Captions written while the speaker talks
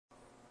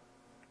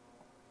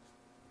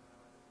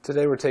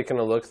Today we're taking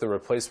a look at the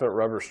replacement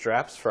rubber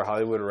straps for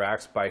Hollywood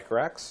Racks bike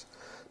racks.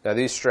 Now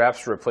these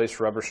straps replace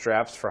rubber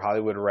straps for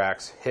Hollywood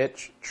Racks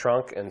hitch,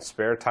 trunk, and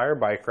spare tire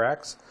bike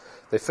racks.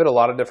 They fit a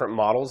lot of different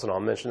models, and I'll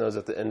mention those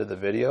at the end of the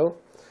video.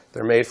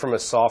 They're made from a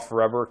soft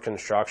rubber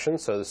construction,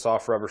 so the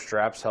soft rubber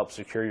straps help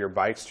secure your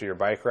bikes to your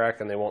bike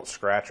rack and they won't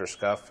scratch or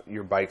scuff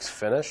your bike's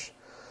finish.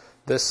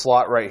 This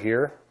slot right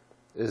here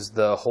is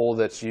the hole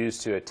that's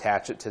used to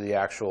attach it to the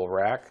actual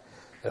rack.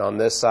 And on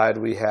this side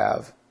we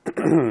have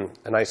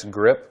a nice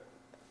grip.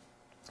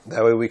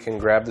 That way we can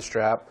grab the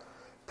strap,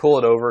 pull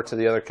it over to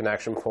the other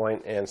connection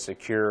point, and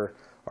secure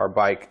our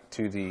bike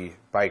to the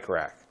bike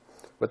rack.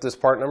 With this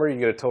part number, you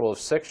get a total of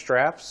 6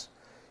 straps.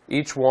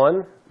 Each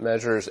one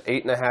measures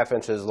 8.5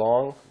 inches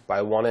long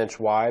by 1 inch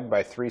wide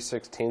by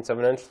 3/16 of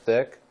an inch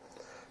thick.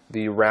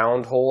 The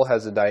round hole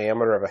has a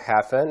diameter of a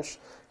 1/2 inch,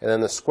 and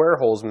then the square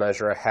holes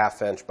measure a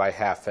 1/2 inch by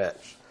 1/2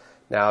 inch.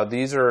 Now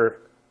these are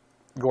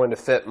going to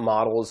fit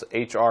models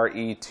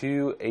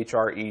HRE2,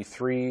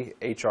 HRE3,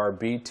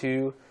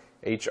 HRB2,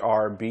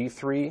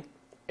 HRB3,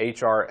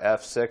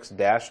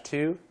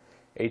 HRF6-2,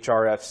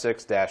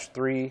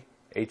 HRF6-3,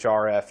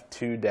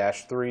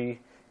 HRF2-3,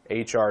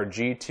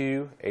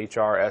 HRG2,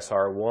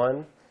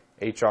 HRSR1,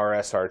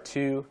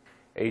 HRSR2,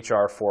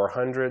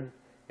 HR400,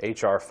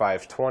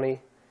 HR520,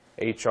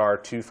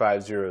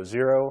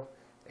 HR2500,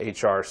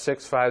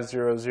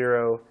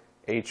 HR6500,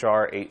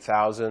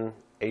 HR8000,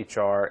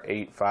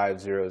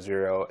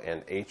 HR8500,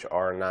 and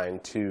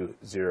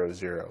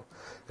HR9200.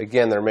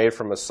 Again, they're made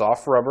from a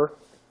soft rubber,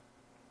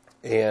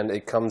 and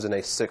it comes in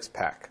a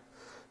 6-pack.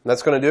 And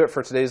that's going to do it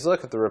for today's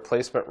look at the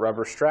replacement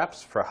rubber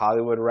straps for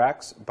Hollywood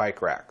Racks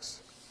bike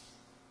racks.